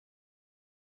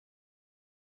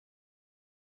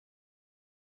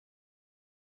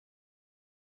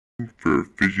for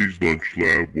physics lunch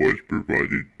lab was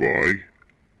provided by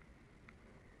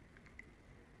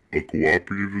a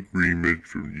cooperative agreement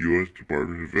from the U.S.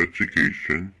 Department of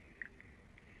Education,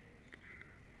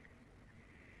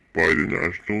 by the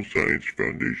National Science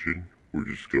Foundation, where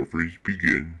discoveries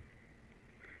begin,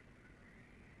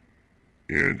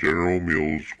 and General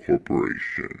Mills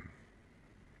Corporation,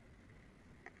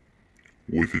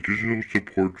 with additional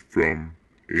support from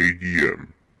ADM,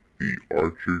 the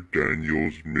Archer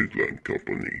Daniels Midland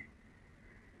Company,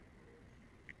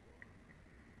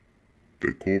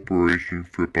 the Corporation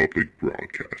for Public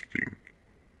Broadcasting,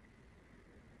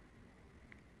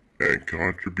 and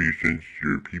contributions to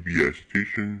your PBS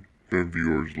station from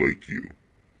viewers like you.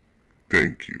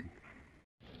 Thank you.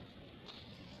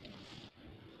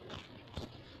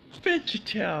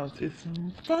 VeggieTales is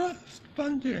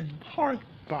funded in part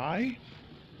by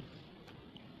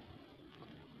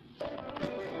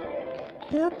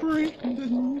incorporating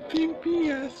the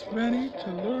PBS Ready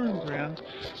to Learn grant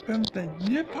from the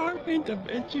Department of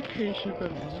Education of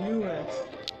the U.S.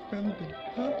 from the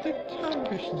Public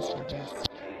Television Service,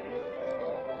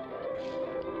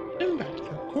 and by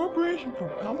the Corporation for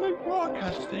Public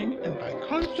Broadcasting, and by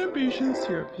contributions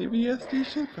to your PBS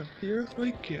station from viewers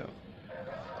like you.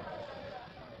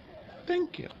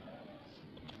 Thank you.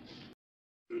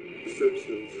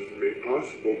 Simpsons is made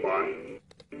possible by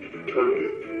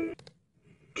Target,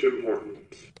 Tim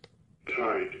Hortons,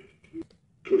 Tide,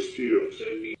 Tostitos,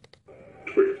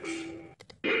 Twix,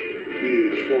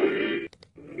 VH1,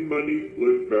 Money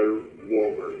Live Better,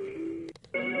 Walmart,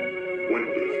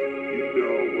 Wendy's, you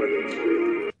know when it's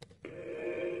real,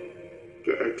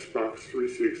 the Xbox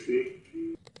 360,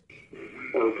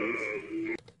 Arby's,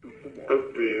 Art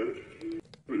Band,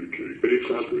 Betty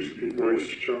Crocker Skin Rice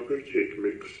Chocolate Cake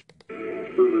Mix,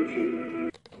 Burger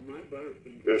King,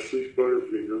 Nestle's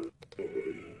Butterfinger,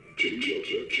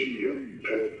 Chia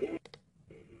Pet,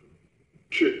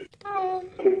 Chick,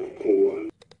 Coca-Cola,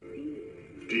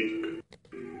 Deke,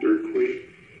 Dairy Queen,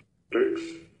 Bex,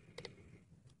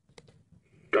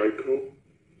 Geico,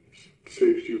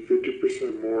 saves you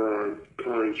 50% more on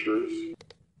car insurance,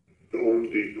 The Home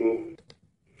Depot,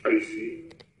 Icy,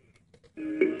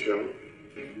 Intel,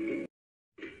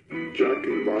 Jack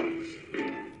in the Box,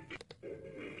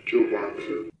 Joe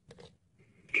Boxer,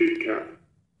 Kit Kat,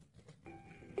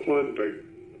 Klondike.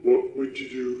 What would you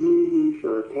do hoo-hoo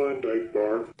for a Klondike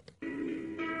bar?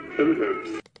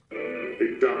 M&M's,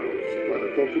 McDonald's,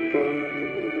 ba-da-ba-ba-ba,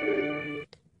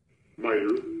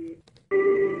 Meyer,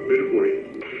 Midway,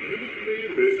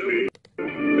 Bisbee,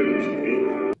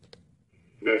 MTV,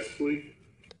 Nestle,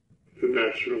 the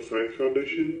National Science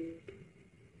Foundation,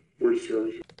 where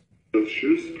discoveries those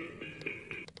shoes,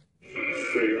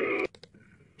 Sega,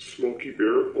 Smokey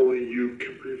Bear, only you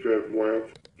can prevent wild,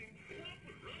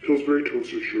 Pillsbury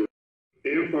Toaster Shore,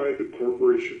 and by the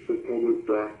Corporation for Public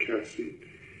Broadcasting,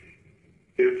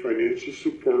 and financial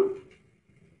support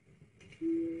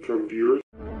from viewers.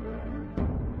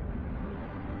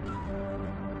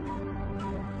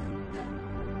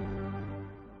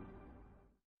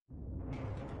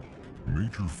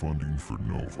 Major funding for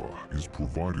NOVA is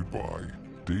provided by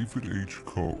David H.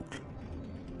 Koch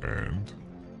and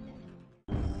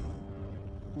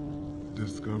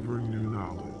Discover new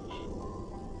knowledge.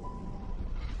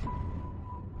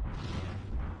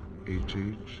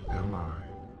 HHMI.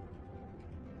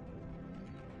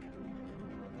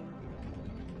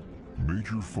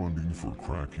 Major funding for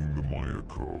cracking the Maya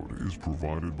Code is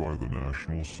provided by the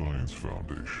National Science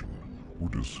Foundation, where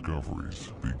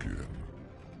discoveries begin.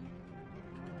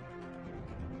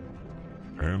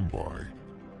 And by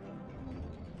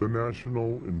The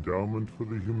National Endowment for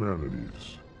the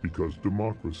Humanities, because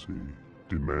democracy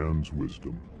demands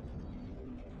wisdom.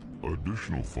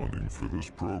 additional funding for this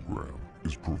program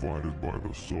is provided by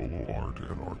the Solo Art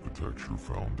and Architecture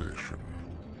Foundation.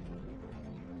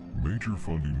 Major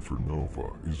funding for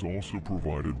NOVA is also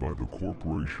provided by the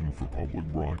Corporation for Public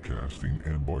Broadcasting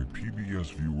and by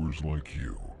PBS viewers like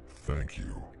you. Thank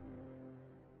you.